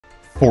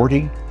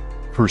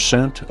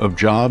40% of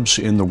jobs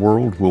in the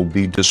world will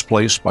be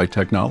displaced by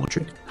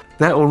technology.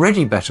 They're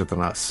already better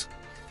than us.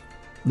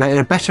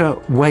 They're a better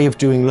way of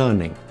doing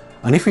learning.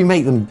 And if we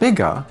make them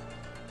bigger,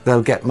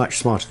 they'll get much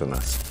smarter than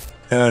us.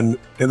 And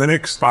in the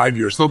next 5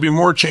 years, there'll be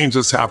more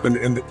changes happen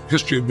in the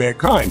history of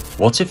mankind.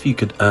 What if you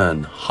could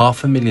earn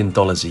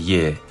 $500,000 a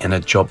year in a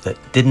job that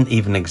didn't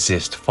even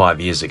exist 5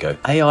 years ago?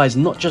 AI is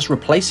not just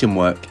replacing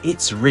work,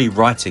 it's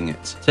rewriting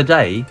it.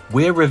 Today,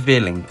 we're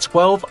revealing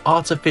 12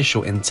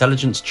 artificial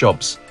intelligence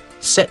jobs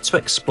set to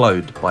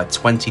explode by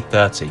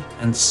 2030,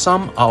 and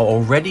some are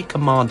already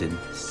commanding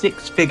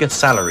six-figure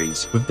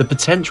salaries with the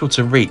potential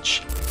to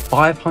reach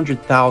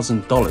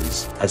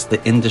 $500,000 as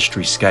the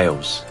industry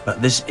scales.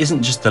 But this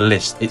isn't just a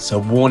list, it's a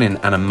warning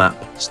and a map.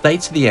 Stay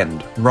to the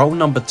end. Role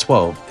number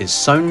 12 is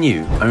so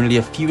new, only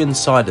a few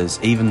insiders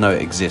even know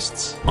it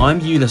exists. I'm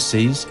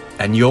Ulysses,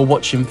 and you're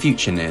watching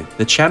FutureNear,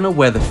 the channel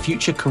where the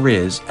future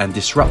careers and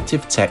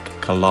disruptive tech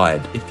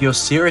collide. If you're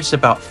serious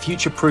about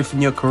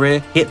future-proofing your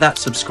career, hit that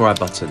subscribe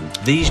button.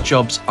 These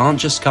jobs aren't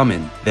just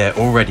coming, they're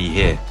already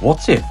here.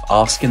 What if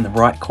asking the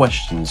right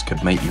questions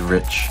could make you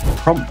rich?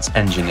 Prompt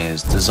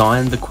engineers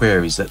design the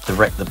queries that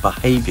direct the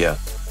behavior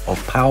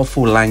of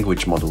powerful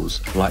language models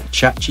like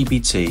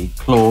ChatGPT,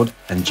 Claude,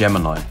 and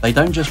Gemini. They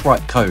don't just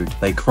write code,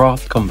 they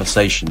craft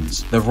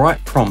conversations. The right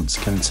prompts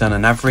can turn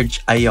an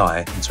average AI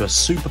into a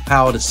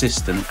superpowered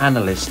assistant,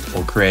 analyst,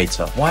 or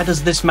creator. Why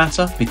does this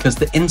matter? Because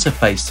the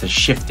interface has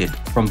shifted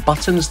from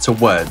buttons to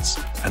words,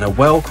 and a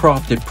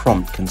well-crafted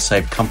prompt can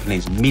save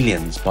companies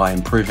millions by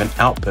improving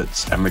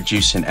outputs and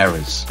reducing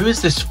errors. Who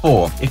is this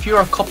for? If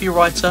you're a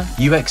copywriter,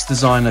 UX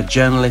designer,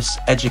 journalist,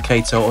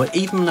 educator, or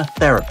even a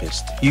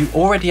therapist, you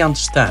already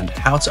understand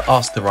how to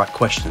ask the right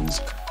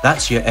questions.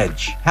 That's your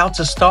edge. How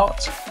to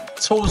start?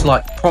 Tools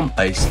like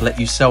PromptBase let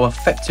you sell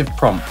effective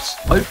prompts.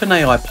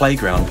 OpenAI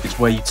Playground is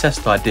where you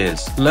test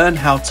ideas, learn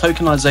how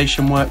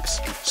tokenization works,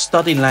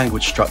 study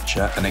language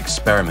structure, and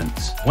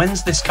experiment.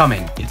 When's this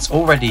coming? It's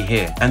already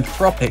here.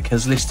 Anthropic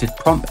has listed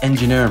prompt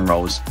engineering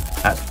roles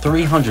at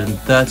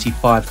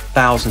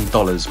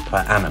 $335,000 per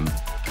annum.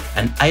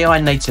 And AI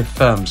native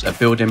firms are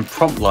building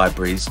prompt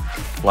libraries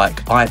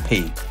like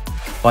IP.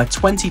 By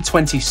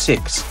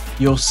 2026,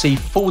 you'll see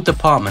full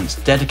departments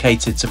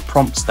dedicated to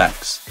prompt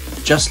stacks,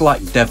 just like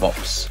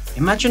DevOps.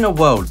 Imagine a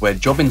world where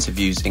job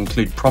interviews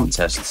include prompt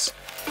tests,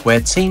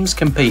 where teams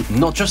compete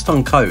not just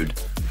on code,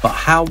 but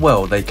how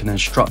well they can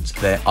instruct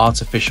their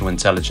artificial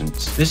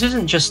intelligence. This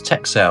isn't just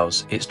tech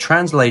sales, it's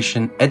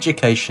translation,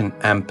 education,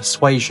 and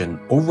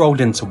persuasion all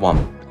rolled into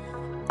one.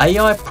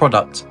 AI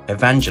Product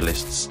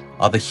Evangelists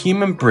are the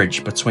human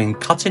bridge between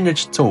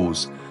cutting-edge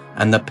tools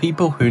and the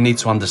people who need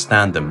to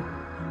understand them.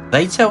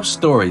 They tell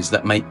stories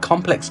that make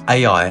complex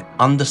AI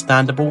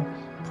understandable,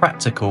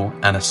 practical,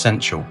 and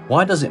essential.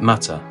 Why does it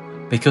matter?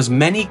 Because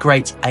many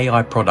great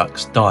AI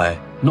products die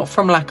not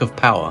from lack of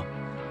power,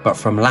 but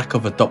from lack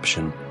of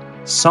adoption.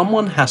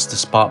 Someone has to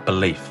spark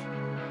belief.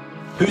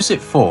 Who's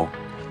it for?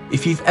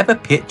 If you've ever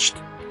pitched,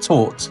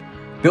 taught,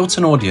 built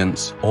an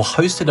audience, or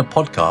hosted a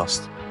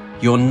podcast,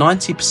 you're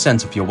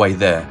 90% of your way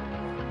there.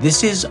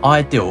 This is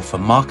ideal for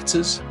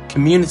marketers,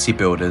 community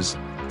builders,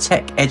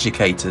 tech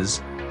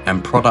educators,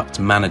 and product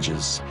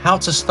managers. How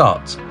to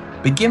start?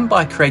 Begin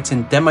by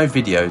creating demo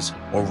videos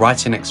or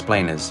writing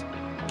explainers.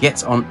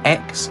 Get on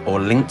X or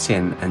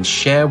LinkedIn and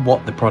share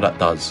what the product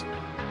does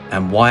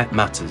and why it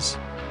matters.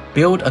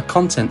 Build a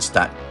content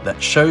stack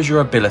that shows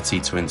your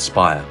ability to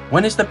inspire.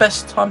 When is the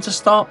best time to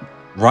start?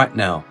 Right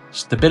now.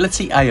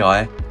 Stability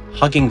AI,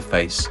 Hugging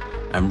Face,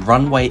 and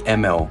Runway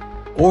ML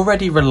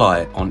already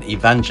rely on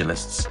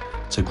evangelists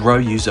to grow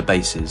user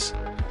bases.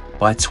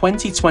 By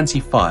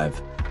 2025,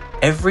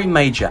 every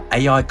major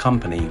AI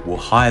company will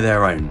hire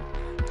their own,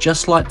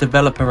 just like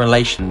developer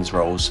relations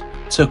roles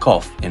took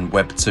off in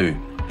Web 2.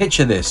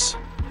 Picture this: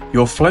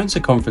 you're flown to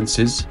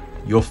conferences,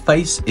 your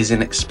face is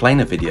in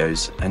explainer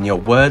videos, and your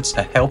words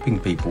are helping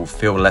people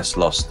feel less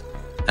lost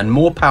and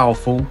more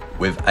powerful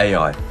with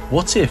AI.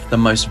 What if the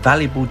most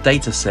valuable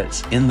data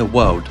sets in the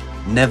world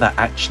never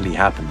actually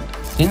happened?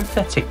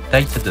 Synthetic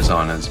data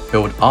designers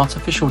build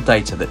artificial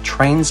data that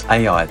trains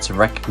AI to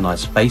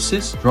recognize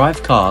faces,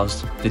 drive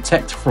cars,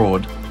 detect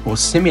fraud, or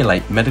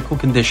simulate medical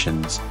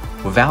conditions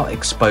without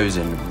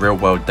exposing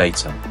real-world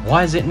data.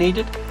 Why is it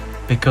needed?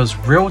 Because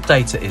real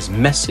data is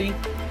messy,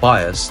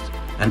 biased,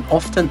 and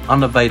often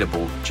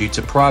unavailable due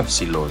to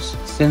privacy laws.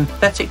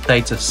 Synthetic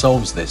data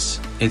solves this.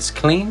 It's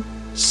clean,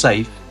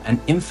 safe, and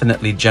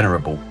infinitely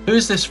generable. Who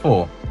is this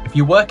for? If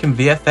you work in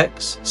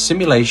VFX,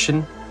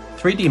 simulation,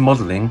 3D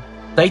modeling,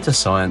 data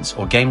science,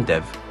 or game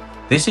dev,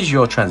 this is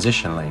your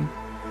transition lane.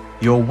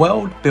 Your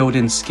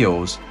world-building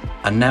skills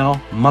are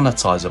now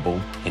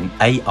monetizable in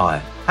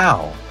AI.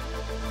 How?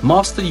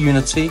 Master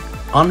Unity,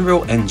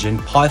 Unreal Engine,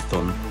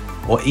 Python,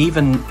 or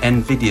even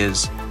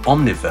NVIDIA's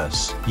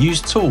Omniverse.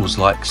 Use tools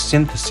like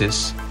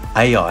Synthesis,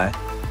 AI,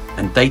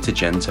 and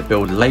DataGen to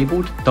build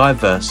labeled,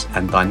 diverse,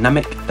 and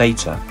dynamic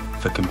data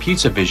for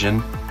computer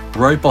vision,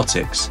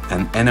 robotics,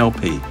 and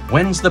NLP.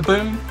 When's the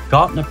boom?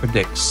 Gartner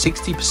predicts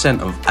 60%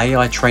 of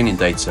AI training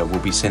data will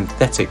be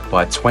synthetic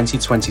by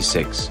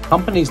 2026.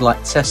 Companies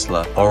like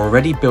Tesla are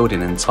already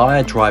building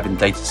entire driving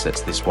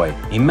datasets this way.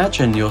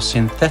 Imagine your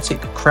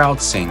synthetic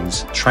crowd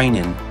scenes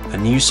training a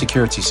new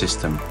security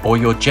system, or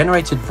your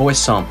generated voice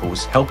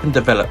samples helping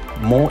develop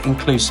more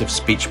inclusive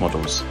speech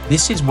models.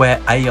 This is where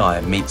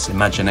AI meets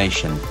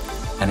imagination,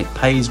 and it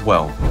pays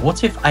well.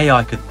 What if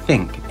AI could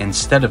think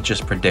instead of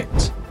just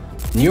predict?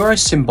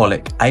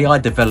 Neuro-Symbolic AI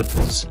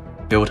Developers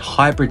build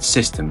hybrid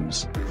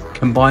systems,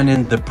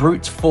 combining the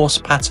brute force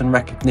pattern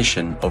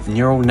recognition of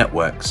neural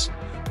networks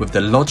with the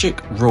logic,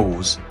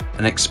 rules,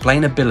 and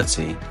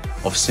explainability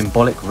of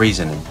symbolic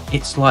reasoning.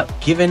 It's like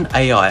giving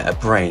AI a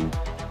brain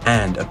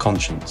and a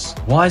conscience.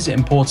 Why is it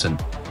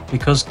important?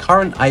 Because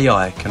current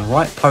AI can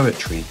write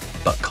poetry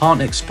but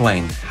can't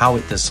explain how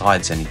it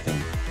decides anything.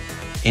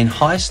 In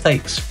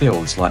high-stakes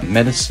fields like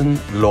medicine,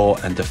 law,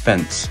 and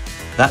defense,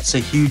 that's a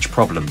huge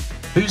problem.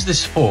 Who's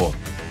this for?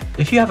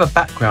 If you have a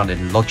background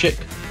in logic,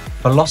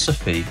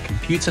 philosophy,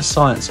 computer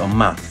science, or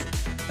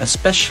math,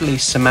 especially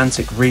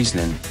semantic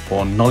reasoning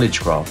or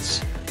knowledge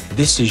graphs,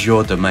 this is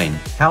your domain.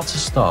 How to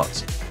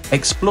start?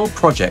 Explore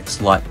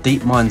projects like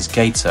DeepMind's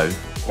Gato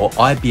or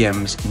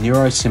IBM's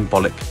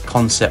Neuro-Symbolic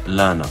Concept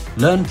Learner.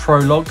 Learn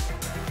Prolog,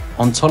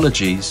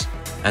 ontologies,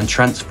 and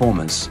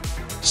transformers.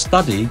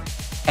 Study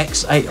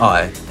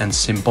XAI and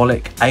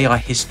symbolic AI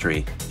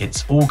history.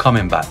 It's all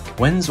coming back.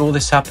 When's all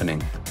this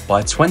happening?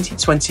 By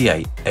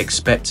 2028,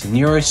 expect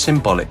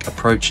neuro-symbolic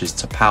approaches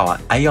to power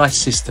AI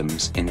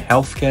systems in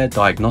healthcare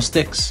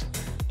diagnostics,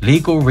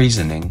 legal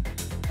reasoning,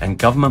 and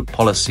government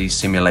policy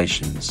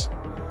simulations.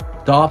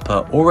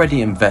 DARPA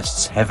already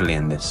invests heavily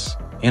in this.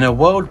 In a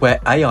world where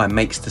AI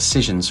makes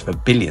decisions for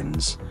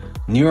billions,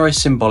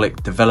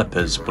 neuro-symbolic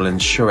developers will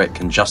ensure it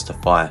can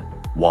justify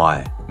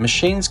why.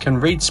 Machines can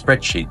read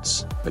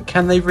spreadsheets, but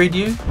can they read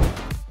you?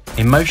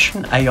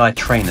 Emotion AI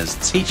trainers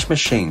teach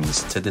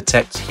machines to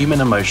detect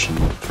human emotion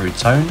through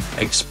tone,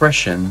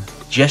 expression,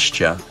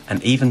 gesture,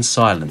 and even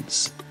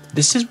silence.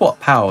 This is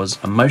what powers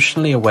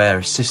emotionally aware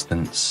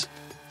assistants,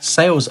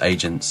 sales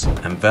agents,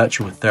 and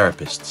virtual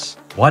therapists.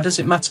 Why does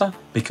it matter?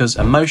 Because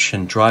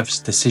emotion drives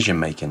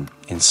decision-making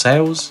in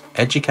sales,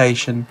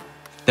 education,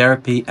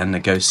 therapy, and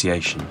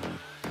negotiation.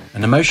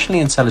 An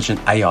emotionally intelligent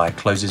AI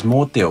closes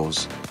more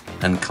deals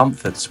and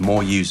comforts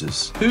more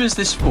users. Who is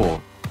this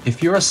for?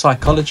 If you're a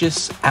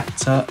psychologist,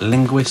 actor,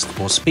 linguist,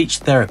 or speech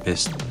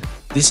therapist,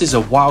 this is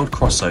a wild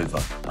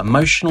crossover.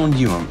 Emotional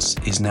nuance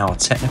is now a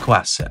technical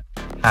asset.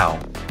 How?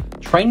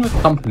 Train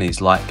with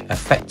companies like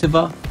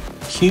Effectiva,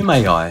 Hume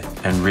AI,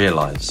 and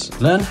Realize.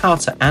 Learn how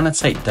to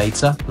annotate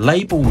data,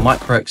 label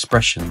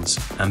micro-expressions,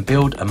 and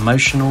build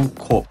emotional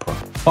corpora.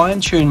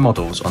 Fine-tune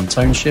models on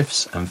tone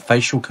shifts and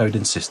facial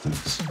coding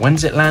systems.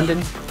 When's it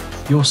landing?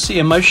 You'll see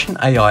emotion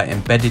AI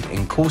embedded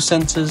in call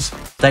centers,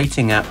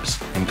 dating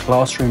apps, and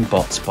classroom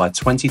bots by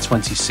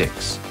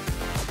 2026.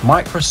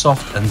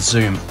 Microsoft and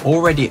Zoom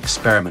already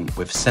experiment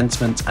with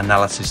sentiment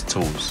analysis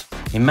tools.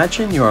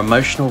 Imagine your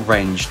emotional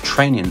range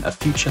training a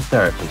future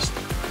therapist,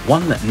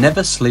 one that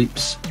never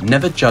sleeps,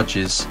 never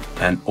judges,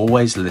 and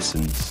always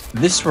listens.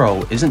 This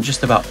role isn't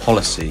just about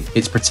policy,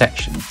 it's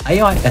protection.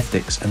 AI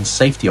ethics and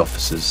safety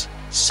officers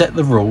set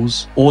the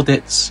rules,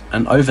 audits,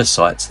 and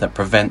oversights that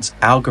prevent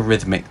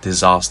algorithmic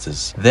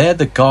disasters. They're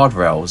the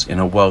guardrails in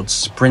a world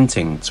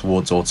sprinting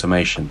towards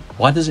automation.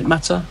 Why does it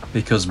matter?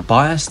 Because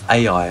biased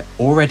AI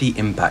already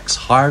impacts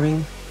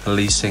hiring,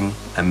 policing,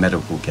 and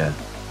medical care.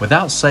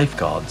 Without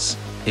safeguards,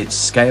 it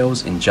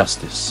scales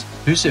injustice.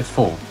 Who's it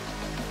for?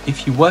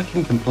 If you work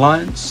in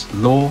compliance,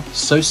 law,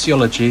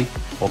 sociology,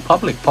 or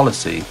public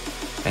policy,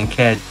 and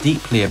care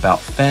deeply about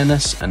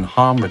fairness and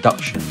harm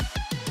reduction,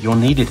 you're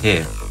needed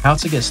here. How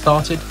to get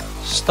started?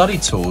 Study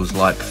tools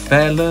like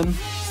FairLearn,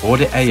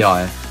 Audit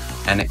AI,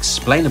 and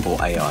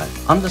Explainable AI.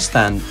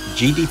 Understand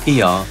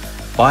GDPR,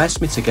 bias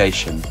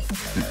mitigation,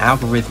 and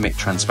algorithmic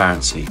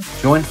transparency.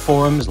 Join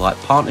forums like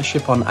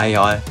Partnership on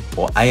AI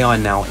or AI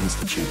Now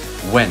Institute.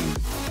 When?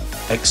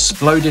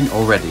 Exploding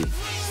already.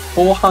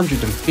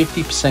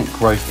 450%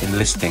 growth in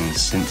listings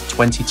since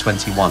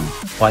 2021.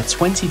 By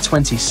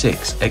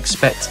 2026,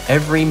 expect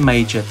every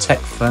major tech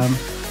firm,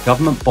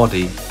 government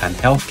body, and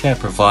healthcare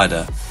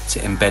provider to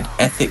embed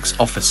ethics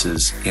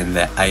officers in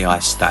their AI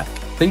stack.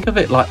 Think of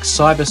it like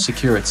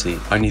cybersecurity,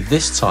 only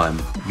this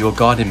time you're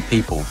guarding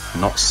people,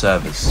 not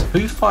servers.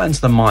 Who finds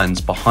the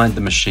minds behind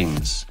the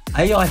machines?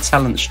 AI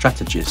Talent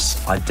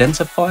Strategists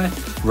identify,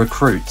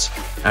 recruit,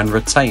 and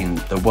retain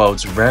the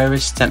world's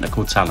rarest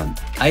technical talent.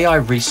 AI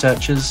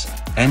researchers,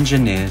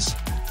 engineers,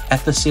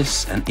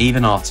 ethicists, and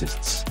even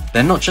artists.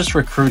 They're not just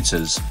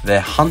recruiters,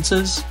 they're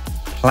hunters,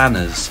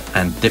 planners,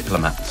 and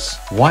diplomats.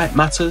 Why it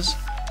matters?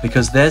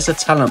 Because there's a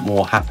talent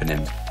war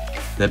happening.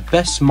 The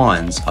best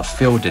minds are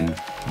fielding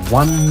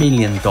 $1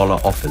 million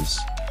offers,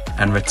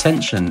 and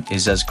retention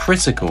is as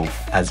critical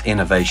as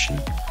innovation.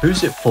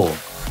 Who's it for?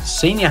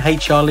 Senior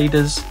HR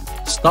leaders,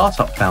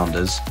 startup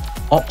founders,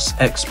 ops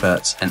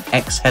experts, and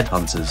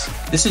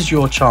ex-headhunters. This is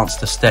your chance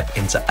to step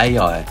into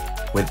AI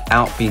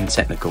without being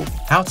technical.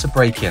 How to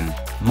break in.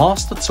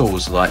 Master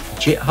tools like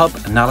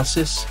GitHub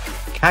analysis,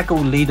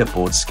 Kaggle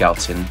leaderboard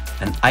scouting,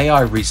 and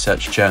AI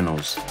research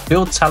journals.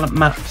 Build talent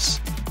maps,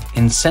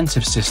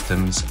 incentive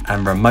systems,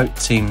 and remote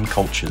team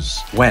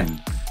cultures.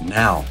 When?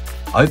 Now.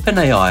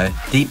 OpenAI,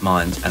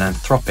 DeepMind, and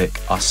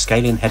Anthropic are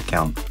scaling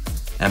headcount,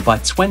 and by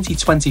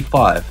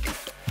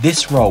 2025,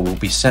 this role will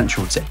be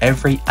central to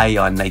every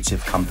AI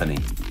native company.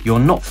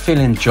 You're not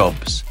filling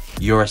jobs,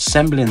 you're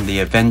assembling the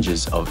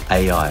Avengers of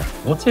AI.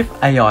 What if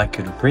AI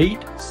could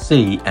read,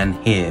 see, and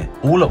hear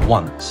all at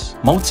once?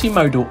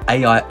 Multimodal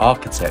AI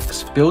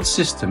Architects build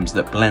systems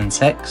that blend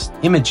text,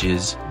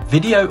 images,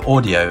 video,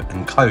 audio,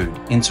 and code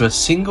into a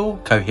single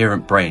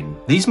coherent brain.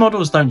 These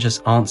models don't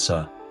just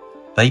answer,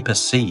 they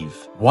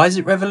perceive. Why is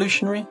it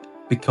revolutionary?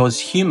 Because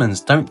humans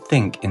don't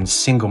think in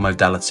single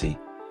modality.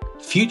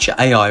 Future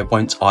AI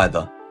won't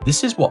either.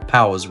 This is what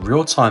powers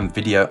real-time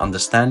video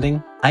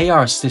understanding,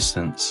 AR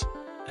assistants,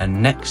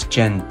 and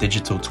next-gen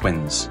digital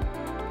twins.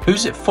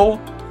 Who's it for?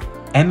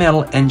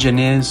 ML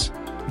engineers,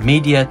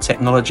 media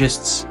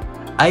technologists,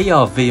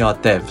 AR/VR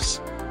devs,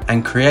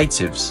 and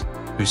creatives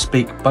who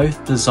speak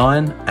both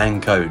design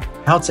and code.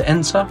 How to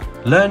enter?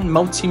 Learn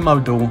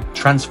multimodal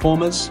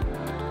transformers,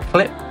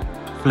 Clip,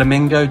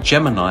 Flamingo,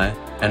 Gemini,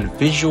 and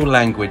visual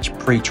language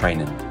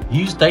pre-training.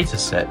 Use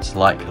datasets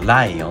like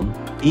Lion,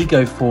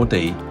 Ego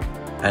 4D,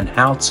 and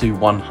How to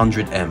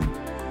 100M.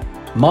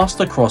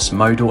 Master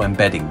cross-modal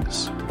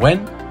embeddings.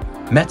 When?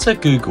 Meta,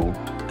 Google,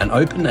 and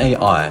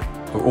OpenAI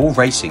are all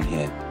racing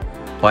here.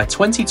 By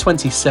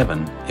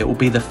 2027, it will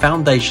be the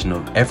foundation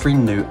of every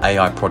new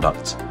AI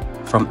product,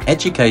 from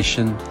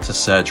education to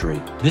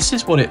surgery. This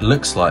is what it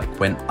looks like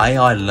when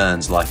AI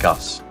learns like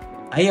us.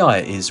 AI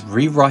is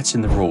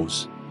rewriting the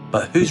rules,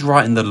 but who's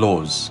writing the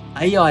laws?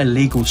 AI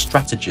legal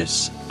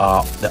strategists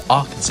are the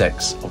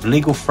architects of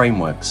legal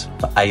frameworks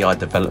for AI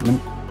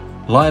development,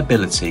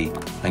 liability,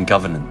 and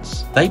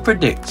governance. They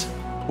predict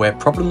where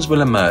problems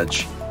will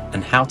emerge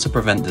and how to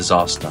prevent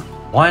disaster.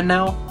 Why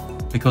now?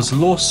 Because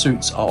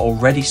lawsuits are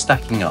already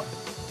stacking up.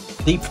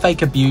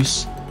 Deepfake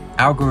abuse,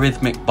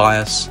 algorithmic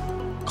bias,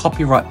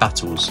 copyright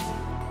battles.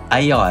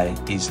 AI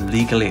is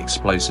legally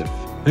explosive.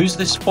 Who's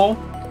this for?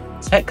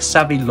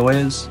 Tech-savvy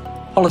lawyers,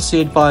 policy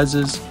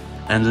advisors,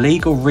 and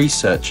legal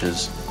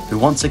researchers who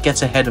want to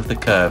get ahead of the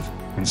curve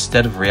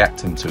instead of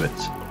reacting to it.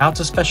 How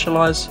to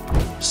specialize?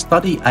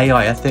 Study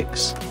AI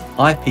ethics,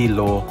 IP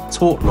law,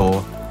 tort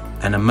law,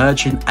 and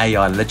emerging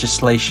AI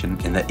legislation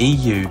in the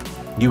EU,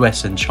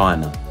 US, and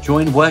China.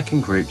 Join working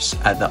groups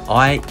at the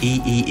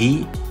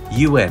IEEE,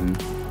 UN,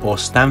 or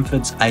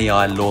Stanford's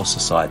AI Law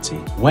Society.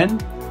 When?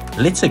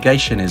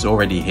 Litigation is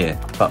already here,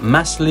 but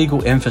mass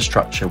legal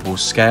infrastructure will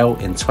scale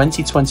in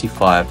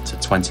 2025 to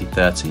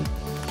 2030.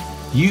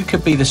 You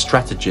could be the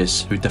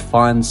strategist who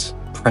defines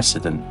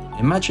precedent.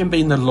 Imagine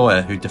being the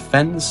lawyer who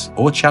defends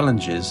or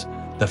challenges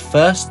the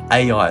first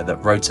AI that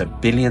wrote a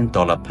 $1 billion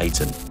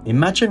patent.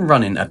 Imagine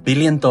running a $1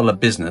 billion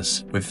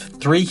business with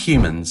 3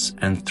 humans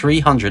and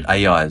 300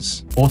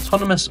 AIs.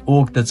 Autonomous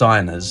org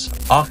designers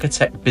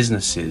architect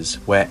businesses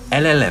where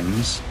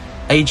LLMs,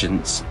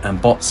 agents,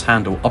 and bots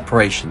handle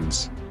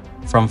operations,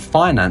 from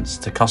finance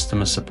to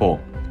customer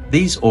support.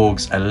 These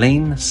orgs are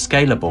lean,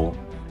 scalable,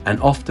 and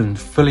often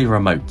fully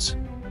remote.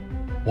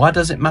 Why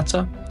does it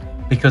matter?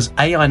 Because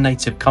AI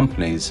native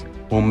companies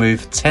will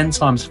move 10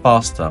 times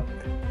faster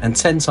and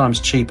 10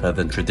 times cheaper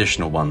than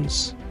traditional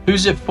ones.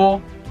 Who's it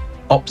for?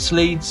 Ops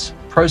leads,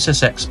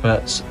 process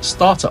experts,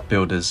 startup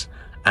builders,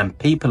 and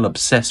people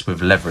obsessed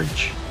with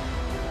leverage.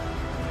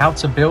 How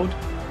to build?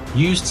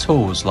 Use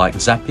tools like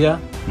Zapier,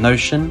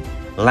 Notion,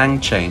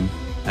 LangChain,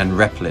 and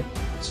Replit.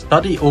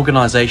 Study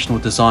organizational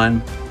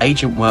design,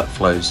 agent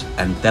workflows,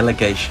 and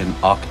delegation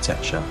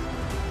architecture.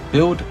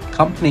 Build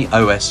company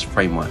OS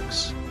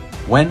frameworks.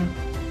 When?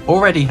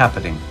 Already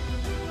happening.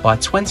 By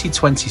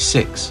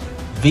 2026,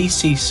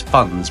 VC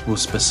funds will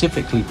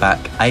specifically back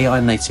AI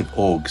native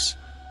orgs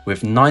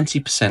with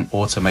 90%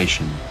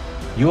 automation.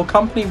 Your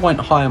company won't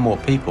hire more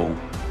people,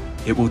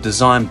 it will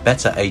design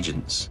better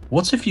agents.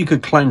 What if you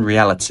could clone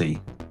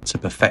reality to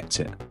perfect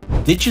it?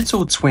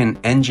 Digital twin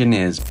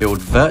engineers build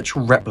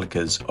virtual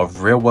replicas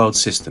of real-world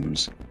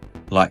systems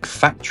like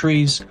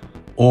factories,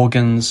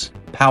 organs,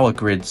 power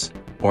grids,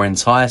 or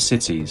entire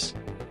cities.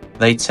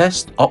 They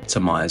test,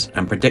 optimize,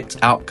 and predict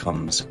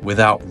outcomes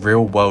without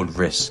real-world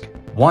risk.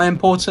 Why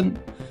important?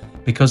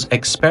 Because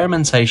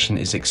experimentation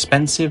is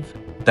expensive,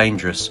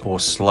 dangerous, or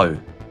slow.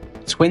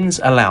 Twins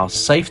allow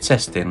safe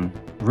testing,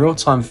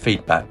 real-time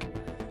feedback,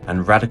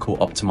 and radical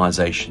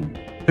optimization.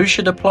 Who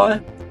should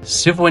apply?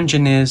 Civil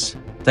engineers,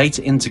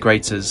 data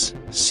integrators,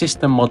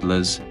 system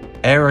modelers,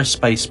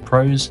 aerospace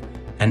pros,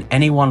 and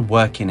anyone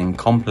working in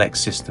complex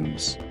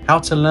systems. How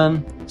to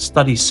learn?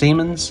 Study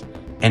Siemens,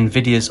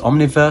 NVIDIA's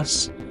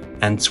Omniverse,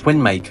 and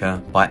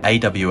TwinMaker by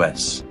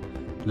AWS.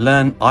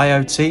 Learn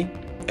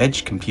IoT,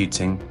 edge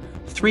computing,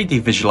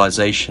 3D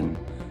visualization,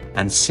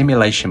 and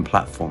simulation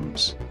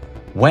platforms.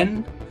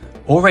 When?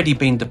 Already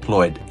being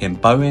deployed in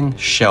Boeing,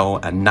 Shell,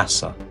 and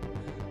NASA.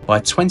 By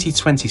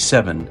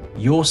 2027,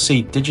 you'll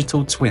see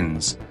digital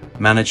twins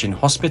managing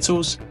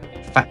hospitals,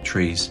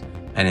 factories,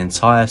 and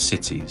entire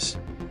cities.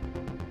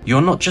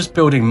 You're not just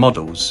building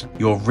models,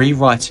 you're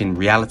rewriting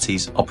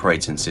reality's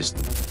operating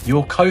system.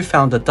 Your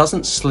co-founder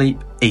doesn't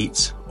sleep,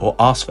 eat, or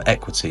ask for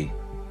equity.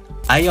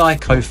 AI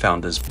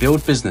co-founders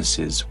build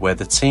businesses where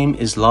the team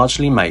is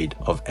largely made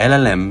of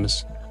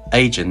LLMs,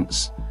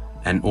 agents,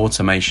 and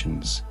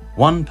automations.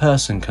 One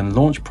person can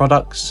launch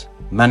products,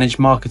 manage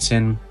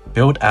marketing,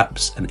 build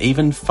apps, and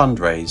even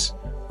fundraise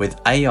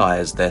with AI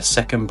as their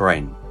second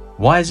brain.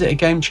 Why is it a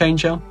game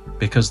changer?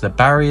 Because the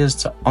barriers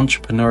to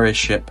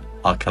entrepreneurship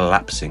are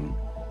collapsing.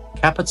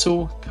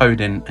 Capital,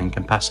 coding, and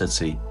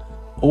capacity,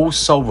 all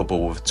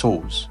solvable with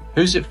tools.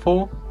 Who's it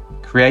for?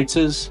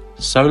 Creators,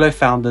 solo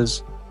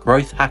founders,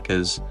 growth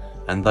hackers,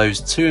 and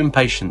those too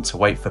impatient to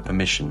wait for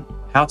permission.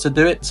 How to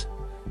do it?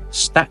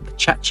 Stack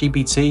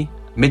ChatGPT,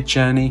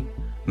 Midjourney,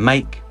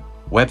 Make,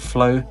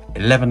 Webflow,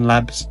 11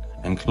 Labs,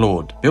 and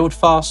Claude. Build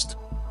fast,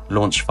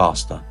 launch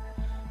faster.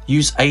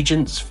 Use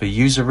agents for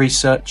user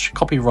research,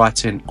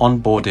 copywriting,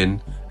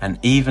 onboarding, and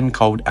even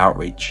cold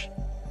outreach.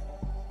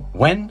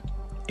 When?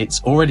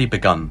 It's already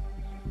begun.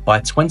 By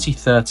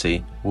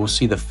 2030, we'll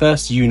see the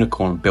first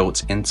unicorn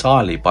built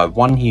entirely by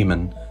one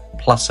human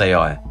plus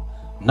AI.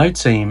 No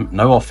team,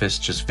 no office,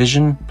 just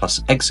vision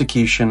plus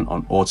execution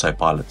on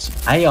autopilot.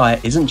 AI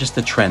isn't just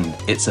a trend,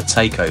 it's a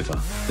takeover.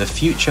 The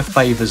future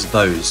favors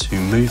those who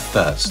move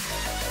first.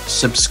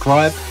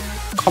 Subscribe,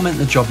 comment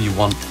the job you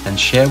want, and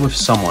share with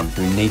someone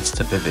who needs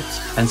to pivot.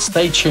 And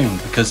stay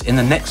tuned, because in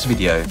the next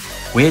video,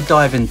 we're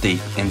diving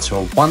deep into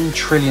a $1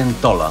 trillion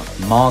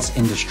Mars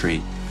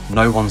industry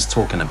no one's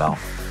talking about.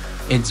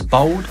 It's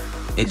bold,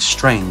 it's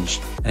strange,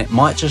 and it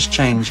might just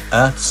change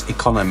Earth's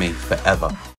economy forever.